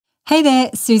Hey there,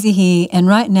 Susie here, and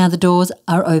right now the doors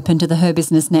are open to the Her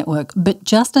Business Network, but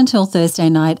just until Thursday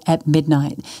night at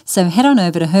midnight. So head on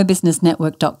over to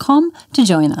herbusinessnetwork.com to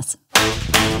join us.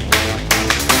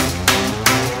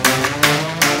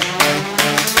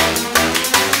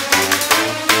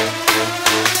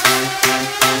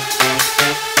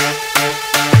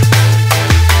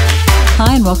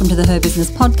 Hi and welcome to the Her Business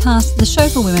Podcast, the show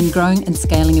for women growing and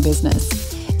scaling a business.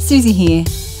 Susie here.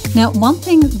 Now, one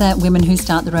thing that women who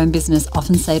start their own business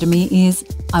often say to me is,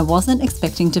 I wasn't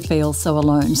expecting to feel so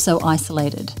alone, so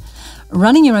isolated.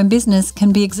 Running your own business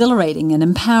can be exhilarating and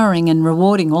empowering and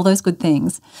rewarding, all those good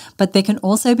things, but there can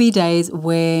also be days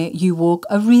where you walk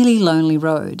a really lonely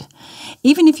road.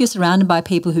 Even if you're surrounded by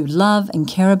people who love and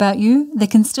care about you, there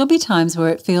can still be times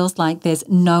where it feels like there's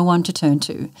no one to turn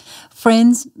to.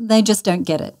 Friends, they just don't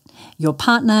get it. Your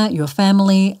partner, your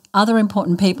family, other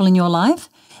important people in your life,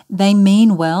 they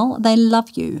mean well, they love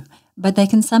you, but they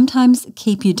can sometimes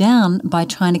keep you down by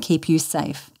trying to keep you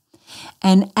safe.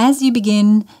 And as you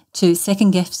begin to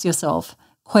second guess yourself,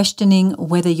 questioning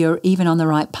whether you're even on the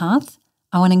right path,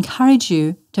 I want to encourage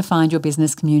you to find your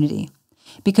business community.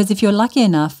 Because if you're lucky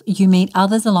enough, you meet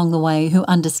others along the way who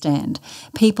understand,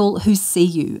 people who see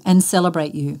you and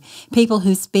celebrate you, people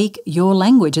who speak your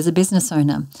language as a business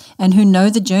owner and who know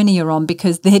the journey you're on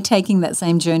because they're taking that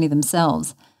same journey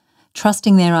themselves.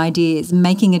 Trusting their ideas,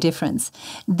 making a difference.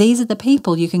 These are the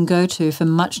people you can go to for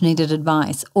much needed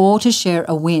advice or to share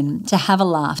a win, to have a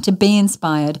laugh, to be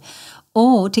inspired,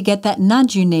 or to get that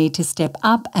nudge you need to step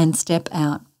up and step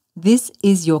out. This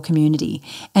is your community,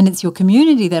 and it's your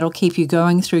community that'll keep you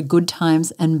going through good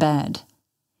times and bad.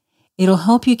 It'll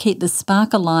help you keep the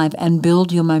spark alive and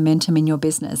build your momentum in your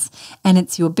business. And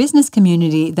it's your business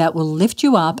community that will lift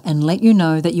you up and let you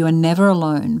know that you are never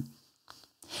alone.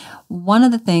 One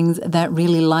of the things that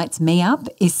really lights me up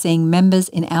is seeing members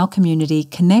in our community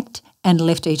connect and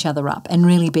lift each other up and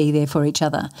really be there for each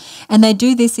other. And they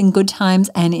do this in good times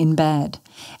and in bad.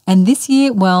 And this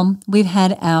year, well, we've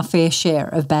had our fair share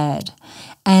of bad.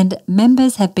 And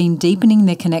members have been deepening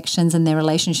their connections and their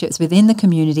relationships within the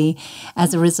community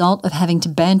as a result of having to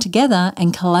band together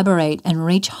and collaborate and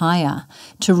reach higher,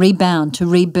 to rebound, to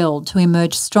rebuild, to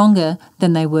emerge stronger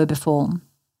than they were before.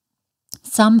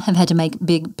 Some have had to make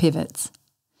big pivots.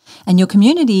 And your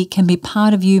community can be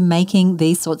part of you making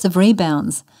these sorts of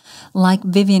rebounds, like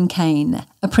Vivian Kane,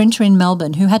 a printer in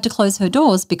Melbourne who had to close her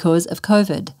doors because of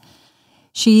COVID.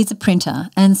 She's a printer,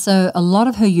 and so a lot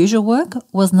of her usual work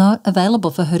was not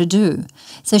available for her to do.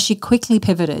 So she quickly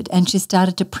pivoted and she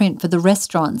started to print for the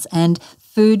restaurants and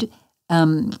food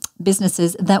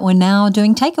businesses that were now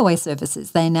doing takeaway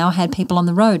services. They now had people on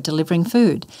the road delivering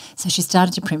food. So she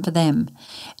started to print for them.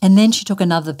 And then she took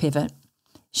another pivot.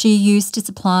 She used to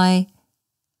supply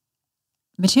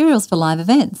materials for live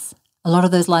events. A lot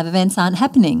of those live events aren't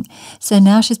happening. So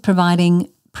now she's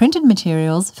providing printed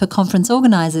materials for conference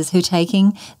organisers who are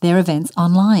taking their events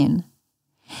online.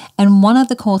 And one of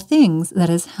the core things that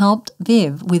has helped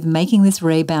Viv with making this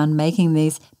rebound, making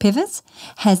these pivots,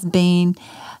 has been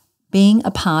being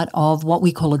a part of what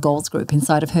we call a goals group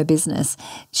inside of her business.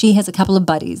 She has a couple of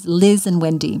buddies, Liz and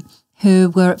Wendy,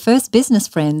 who were at first business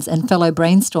friends and fellow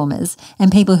brainstormers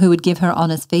and people who would give her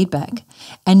honest feedback.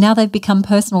 And now they've become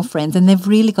personal friends and they've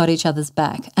really got each other's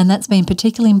back. And that's been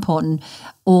particularly important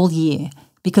all year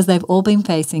because they've all been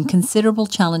facing considerable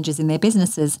challenges in their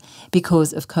businesses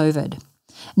because of COVID.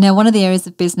 Now, one of the areas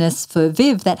of business for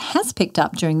Viv that has picked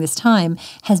up during this time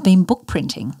has been book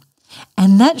printing.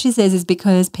 And that, she says, is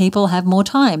because people have more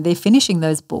time. They're finishing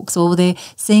those books or they're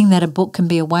seeing that a book can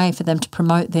be a way for them to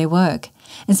promote their work.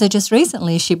 And so just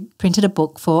recently she printed a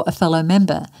book for a fellow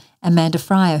member, Amanda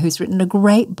Fryer, who's written a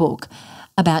great book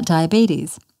about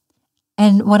diabetes.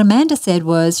 And what Amanda said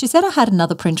was, she said, I had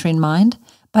another printer in mind,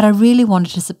 but I really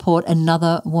wanted to support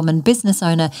another woman business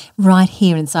owner right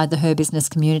here inside the Her Business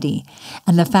community.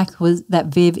 And the fact was that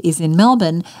Viv is in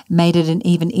Melbourne made it an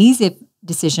even easier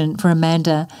decision for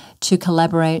Amanda to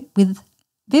collaborate with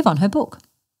Viv on her book.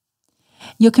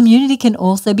 Your community can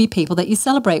also be people that you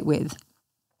celebrate with.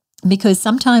 Because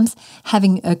sometimes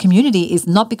having a community is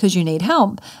not because you need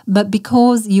help, but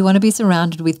because you want to be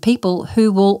surrounded with people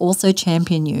who will also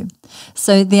champion you.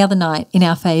 So the other night in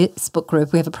our Facebook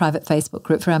group, we have a private Facebook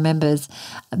group for our members,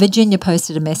 Virginia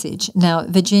posted a message. Now,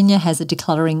 Virginia has a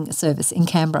decluttering service in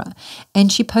Canberra,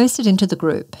 and she posted into the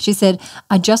group. She said,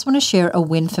 I just want to share a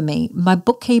win for me. My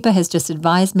bookkeeper has just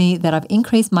advised me that I've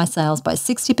increased my sales by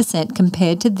 60%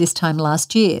 compared to this time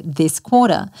last year, this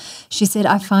quarter. She said,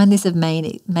 I find this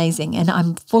amazing and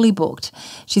I'm fully booked.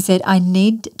 She said, I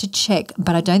need to check,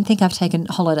 but I don't think I've taken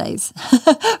holidays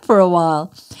for a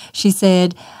while. She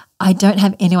said, I don't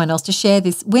have anyone else to share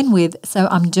this win with, so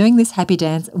I'm doing this happy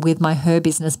dance with my Her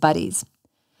Business buddies.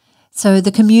 So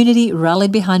the community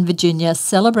rallied behind Virginia,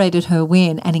 celebrated her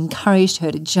win, and encouraged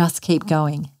her to just keep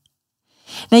going.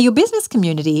 Now, your business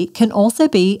community can also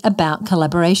be about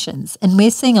collaborations, and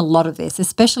we're seeing a lot of this,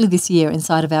 especially this year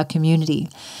inside of our community.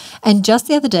 And just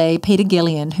the other day, Peter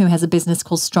Gillian, who has a business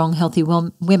called Strong Healthy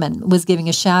Women, was giving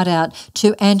a shout out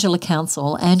to Angela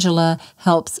Council. Angela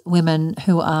helps women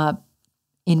who are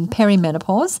in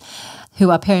perimenopause,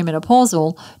 who are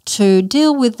perimenopausal, to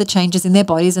deal with the changes in their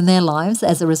bodies and their lives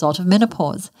as a result of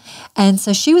menopause. And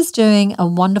so she was doing a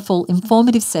wonderful,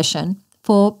 informative session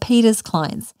for Peter's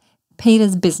clients.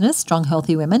 Peter's business, Strong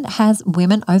Healthy Women, has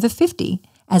women over 50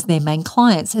 as their main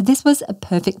clients. So this was a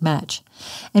perfect match.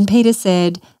 And Peter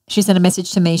said, she sent a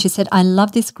message to me. She said, I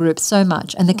love this group so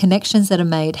much, and the connections that are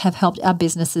made have helped our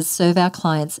businesses serve our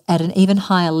clients at an even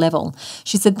higher level.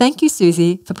 She said, thank you,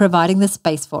 Susie, for providing the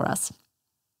space for us.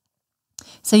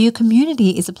 So your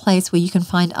community is a place where you can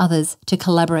find others to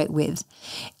collaborate with.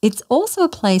 It's also a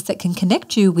place that can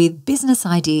connect you with business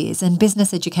ideas and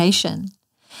business education.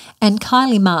 And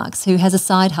Kylie Marks, who has a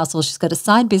side hustle, she's got a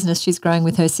side business she's growing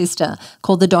with her sister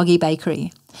called the Doggy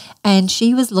Bakery. And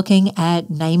she was looking at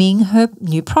naming her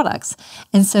new products.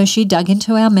 And so she dug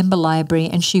into our member library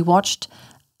and she watched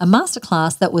a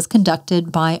masterclass that was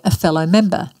conducted by a fellow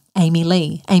member, Amy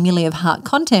Lee of Heart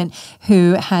Content,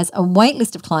 who has a wait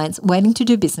list of clients waiting to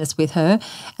do business with her.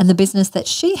 And the business that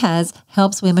she has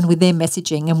helps women with their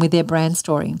messaging and with their brand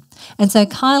story. And so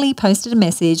Kylie posted a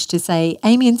message to say,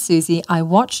 Amy and Susie, I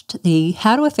watched the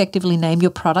How to Effectively Name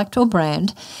Your Product or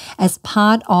Brand as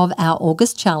part of our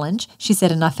August challenge. She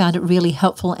said, and I found it really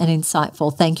helpful and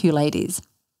insightful. Thank you, ladies.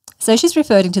 So she's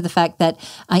referring to the fact that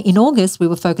in August we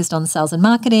were focused on sales and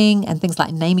marketing and things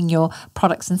like naming your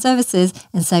products and services.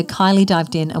 And so Kylie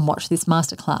dived in and watched this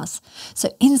masterclass.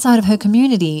 So inside of her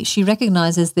community, she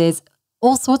recognizes there's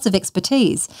all sorts of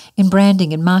expertise in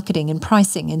branding and marketing and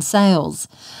pricing and sales,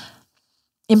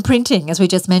 in printing, as we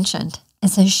just mentioned.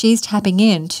 And so she's tapping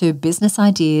into business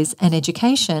ideas and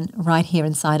education right here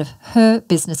inside of her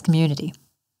business community.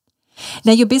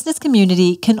 Now, your business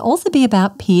community can also be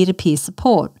about peer-to-peer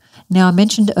support. Now, I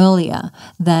mentioned earlier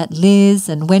that Liz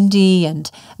and Wendy and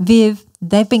Viv,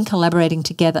 they've been collaborating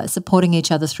together, supporting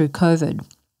each other through COVID.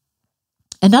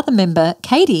 Another member,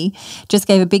 Katie, just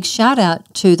gave a big shout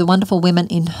out to the wonderful women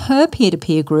in her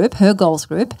peer-to-peer group, her goals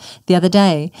group, the other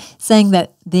day, saying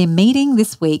that their meeting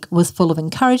this week was full of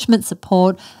encouragement,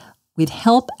 support, with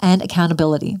help and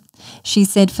accountability. She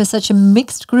said, for such a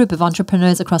mixed group of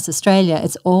entrepreneurs across Australia,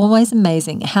 it's always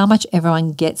amazing how much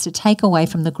everyone gets to take away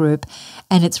from the group,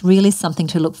 and it's really something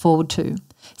to look forward to.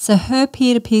 So her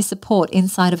peer-to-peer support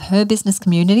inside of her business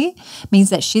community means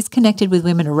that she's connected with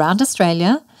women around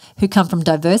Australia who come from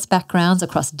diverse backgrounds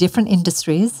across different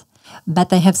industries, but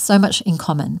they have so much in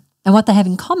common. And what they have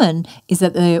in common is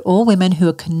that they're all women who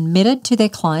are committed to their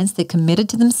clients, they're committed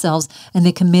to themselves, and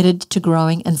they're committed to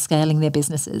growing and scaling their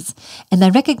businesses. And they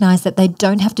recognize that they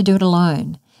don't have to do it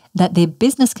alone, that their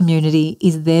business community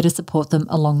is there to support them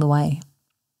along the way.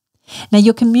 Now,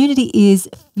 your community is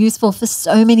useful for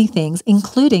so many things,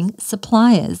 including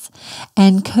suppliers.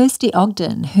 And Kirsty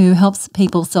Ogden, who helps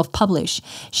people self-publish,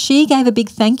 she gave a big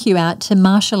thank you out to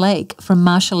Marsha Lake from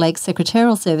Marsha Lake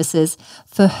Secretarial Services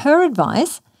for her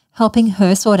advice, helping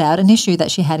her sort out an issue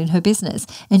that she had in her business.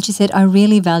 And she said, I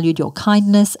really valued your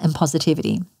kindness and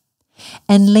positivity.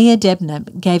 And Leah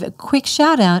Debnam gave a quick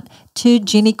shout out to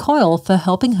Ginny Coyle for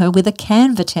helping her with a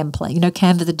Canva template,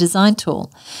 Canva, the design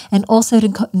tool. And also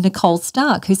to Nicole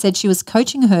Stark, who said she was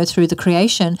coaching her through the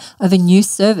creation of a new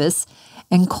service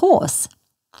and course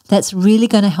that's really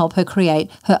going to help her create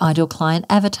her ideal client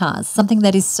avatars. Something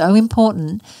that is so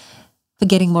important for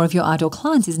getting more of your ideal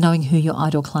clients is knowing who your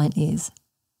ideal client is.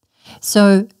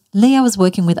 So Leah was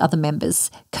working with other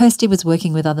members. Kirsty was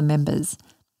working with other members.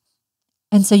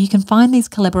 And so you can find these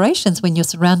collaborations when you're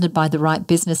surrounded by the right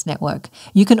business network.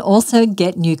 You can also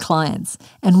get new clients.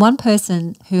 And one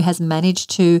person who has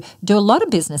managed to do a lot of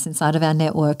business inside of our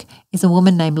network is a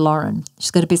woman named Lauren.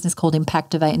 She's got a business called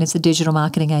Impactivate, and it's a digital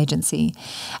marketing agency.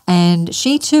 And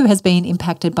she too has been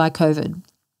impacted by COVID.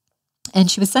 And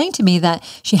she was saying to me that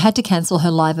she had to cancel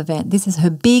her live event. This is her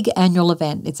big annual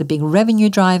event. It's a big revenue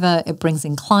driver. It brings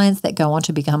in clients that go on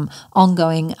to become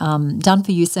ongoing,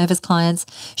 done-for-you service clients.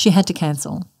 She had to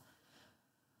cancel.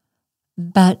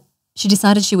 But she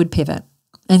decided she would pivot.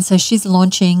 And so she's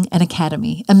launching an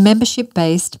academy, a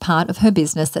membership-based part of her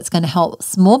business that's going to help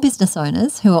small business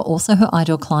owners who are also her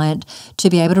ideal client to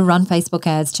be able to run Facebook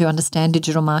ads, to understand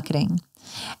digital marketing.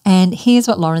 And here's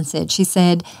what Lauren said. She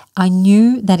said, I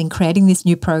knew that in creating this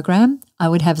new program, I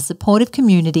would have a supportive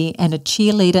community and a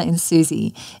cheerleader in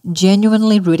Susie,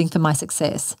 genuinely rooting for my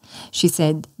success. She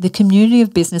said, the community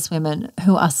of businesswomen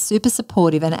who are super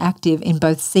supportive and active in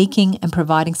both seeking and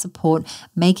providing support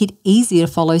make it easy to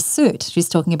follow suit. She's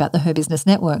talking about the Her Business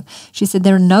Network. She said,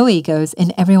 there are no egos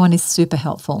and everyone is super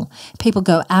helpful. People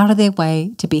go out of their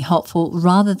way to be helpful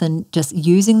rather than just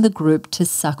using the group to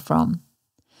suck from.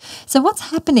 So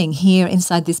what's happening here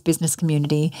inside this business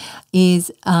community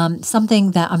is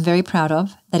something that I'm very proud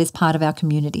of that is part of our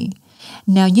community.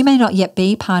 Now, you may not yet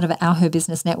be part of our Her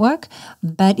Business Network,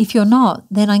 but if you're not,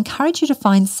 then I encourage you to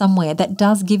find somewhere that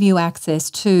does give you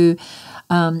access to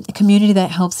a community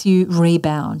that helps you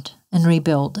rebound and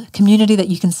rebuild, community that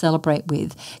you can celebrate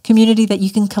with, community that you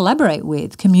can collaborate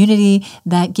with, community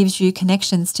that gives you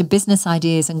connections to business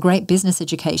ideas and great business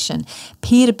education,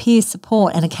 peer-to-peer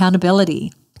support and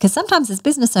accountability. Because sometimes as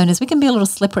business owners, we can be a little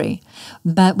slippery.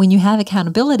 But when you have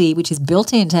accountability, which is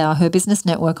built into our Her Business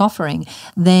Network offering,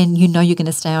 then you know you're going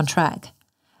to stay on track.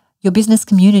 Your business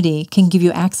community can give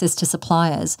you access to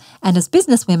suppliers. And as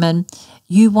business women,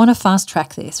 you want to fast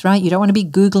track this, right? You don't want to be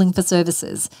Googling for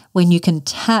services when you can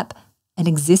tap an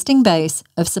existing base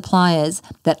of suppliers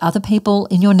that other people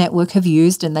in your network have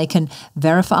used and they can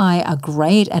verify are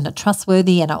great and are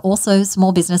trustworthy and are also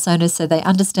small business owners, so they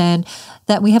understand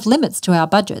that we have limits to our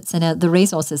budgets and the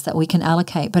resources that we can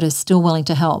allocate, but are still willing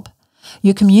to help.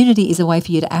 Your community is a way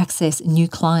for you to access new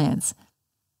clients,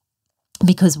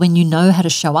 because when you know how to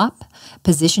show up,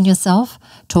 position yourself,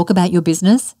 talk about your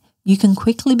business, you can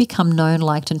quickly become known,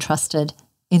 liked, and trusted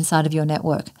inside of your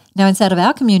network. Now, inside of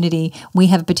our community, we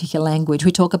have a particular language.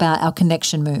 We talk about our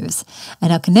connection moves,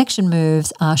 and our connection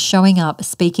moves are showing up,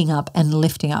 speaking up, and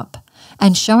lifting up.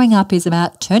 And showing up is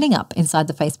about turning up inside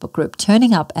the Facebook group,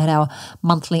 turning up at our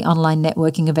monthly online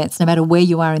networking events, no matter where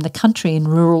you are in the country, in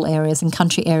rural areas, in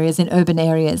country areas, in urban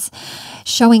areas.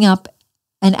 Showing up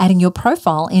and adding your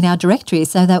profile in our directory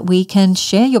so that we can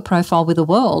share your profile with the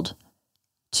world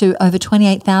to over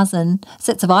 28,000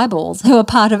 sets of eyeballs who are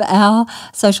part of our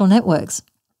social networks.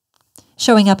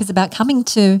 Showing up is about coming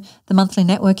to the monthly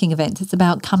networking events. It's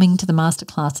about coming to the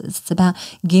masterclasses. It's about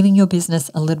giving your business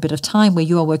a little bit of time where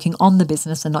you are working on the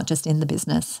business and not just in the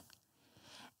business.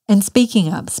 And speaking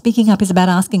up is about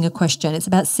asking a question. It's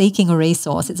about seeking a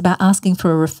resource. It's about asking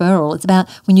for a referral. It's about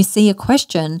when you see a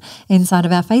question inside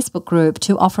of our Facebook group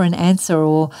to offer an answer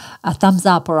or a thumbs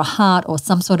up or a heart or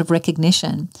some sort of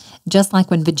recognition. Just like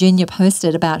when Virginia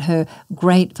posted about her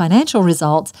great financial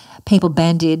results, people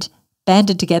banded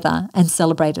together and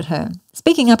celebrated her.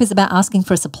 Speaking up is about asking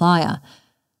for a supplier.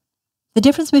 The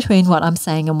difference between what I'm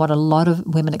saying and what a lot of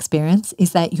women experience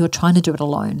is that you're trying to do it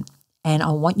alone. And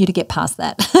I want you to get past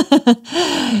that.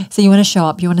 So you want to show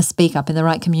up, you want to speak up in the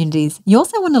right communities. You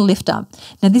also want to lift up.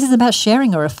 Now, this is about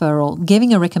sharing a referral,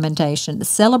 giving a recommendation,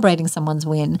 celebrating someone's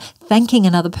win, thanking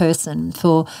another person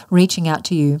for reaching out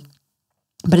to you.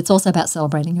 But it's also about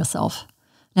celebrating yourself.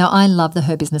 Now, I love the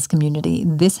Her Business community.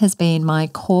 This has been my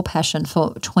core passion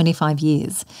for 25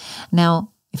 years.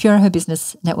 Now, if you're a Her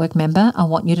Business Network member, I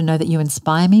want you to know that you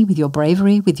inspire me with your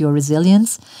bravery, with your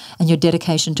resilience, and your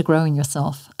dedication to growing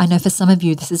yourself. I know for some of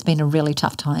you, this has been a really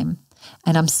tough time,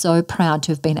 and I'm so proud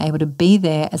to have been able to be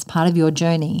there as part of your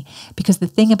journey, because the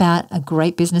thing about a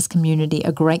great business community,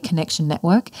 a great connection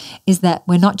network, is that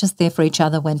we're not just there for each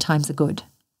other when times are good.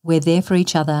 We're there for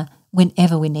each other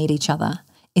whenever we need each other.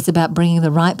 It's about bringing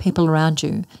the right people around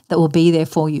you that will be there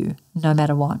for you no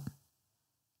matter what.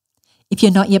 If you're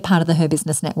not yet part of the Her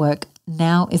Business Network,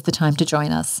 now is the time to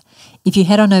join us. If you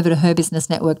head on over to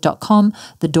herbusinessnetwork.com,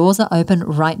 the doors are open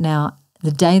right now.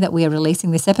 The day that we are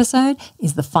releasing this episode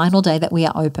is the final day that we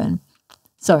are open.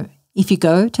 So if you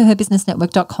go to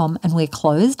herbusinessnetwork.com and we're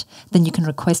closed, then you can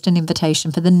request an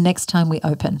invitation for the next time we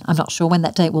open. I'm not sure when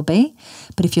that date will be,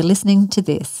 but if you're listening to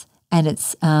this and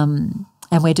it's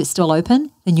and we're still open,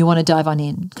 then you want to dive on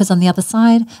in, because on the other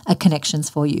side are connections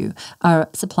for you, are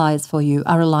suppliers for you,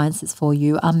 are alliances for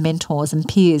you, are mentors and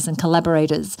peers and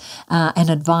collaborators and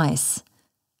advice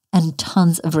and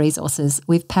tons of resources.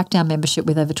 We've packed our membership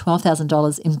with over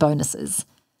 $12,000 in bonuses.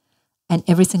 And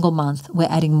every single month we're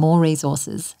adding more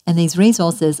resources. And these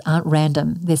resources aren't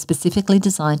random. They're specifically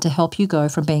designed to help you go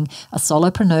from being a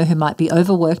solopreneur who might be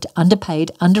overworked,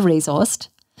 underpaid, under-resourced,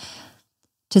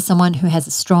 to someone who has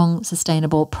a strong,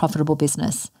 sustainable, profitable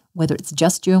business, whether it's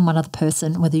just you and one other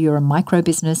person, whether you're a micro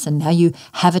business and now you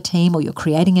have a team or you're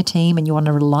creating a team and you want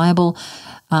a reliable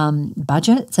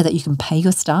budget so that you can pay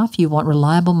your staff. You want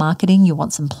reliable marketing. You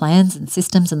want some plans and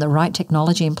systems and the right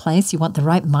technology in place. You want the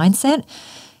right mindset,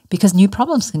 because new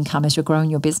problems can come as you're growing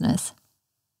your business.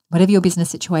 Whatever your business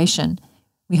situation,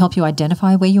 We help you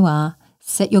identify where you are,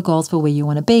 set your goals for where you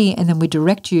want to be, and then we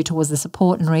direct you towards the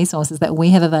support and resources that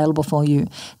we have available for you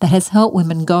that has helped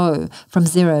women go from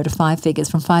 0 to 5 figures,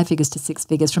 from 5 figures to 6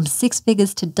 figures, from 6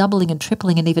 figures to doubling and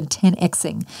tripling and even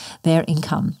 10xing their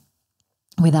income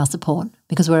with our support,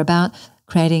 because we're about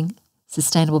creating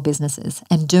sustainable businesses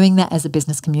and doing that as a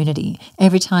business community.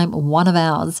 Every time one of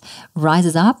ours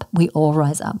rises up, we all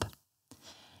rise up.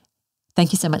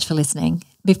 Thank you so much for listening.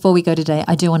 Before we go today,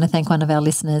 I do want to thank one of our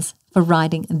listeners for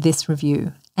writing this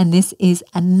review. And this is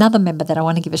another member that I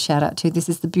want to give a shout out to. This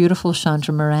is the beautiful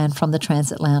Chandra Moran from the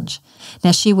Transit Lounge.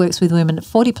 Now, she works with women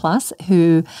 40 plus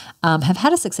who have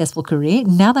had a successful career.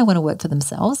 Now they want to work for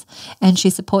themselves, and she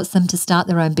supports them to start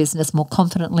their own business more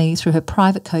confidently through her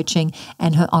private coaching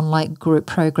and her online group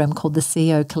program called the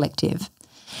CEO Collective.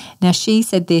 Now, she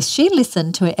said this. She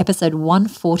listened to episode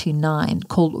 149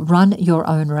 called Run Your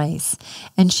Own Race.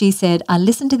 And she said, I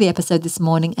listened to the episode this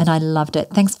morning and I loved it.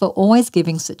 Thanks for always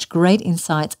giving such great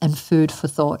insights and food for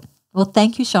thought. Well,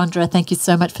 thank you, Chandra. Thank you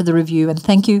so much for the review, and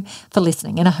thank you for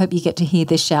listening. And I hope you get to hear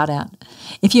this shout out.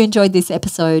 If you enjoyed this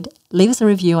episode, leave us a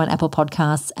review on Apple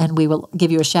Podcasts and we will give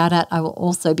you a shout out. I will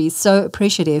also be so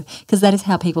appreciative, because that is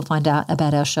how people find out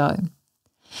about our show.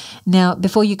 Now,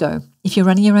 before you go, if you're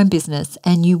running your own business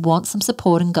and you want some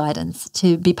support and guidance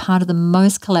to be part of the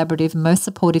most collaborative, most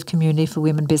supportive community for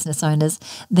women business owners,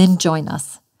 then join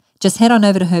us. Just head on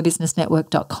over to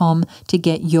herbusinessnetwork.com to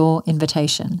get your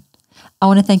invitation. I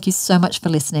want to thank you so much for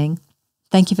listening.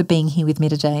 Thank you for being here with me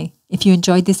today. If you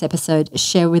enjoyed this episode,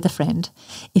 share with a friend.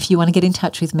 If you want to get in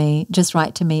touch with me, just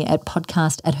write to me at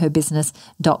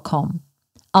podcast@herbusiness.com.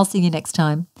 I'll see you next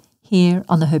time here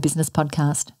on the Her Business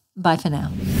Podcast. Bye for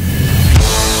now.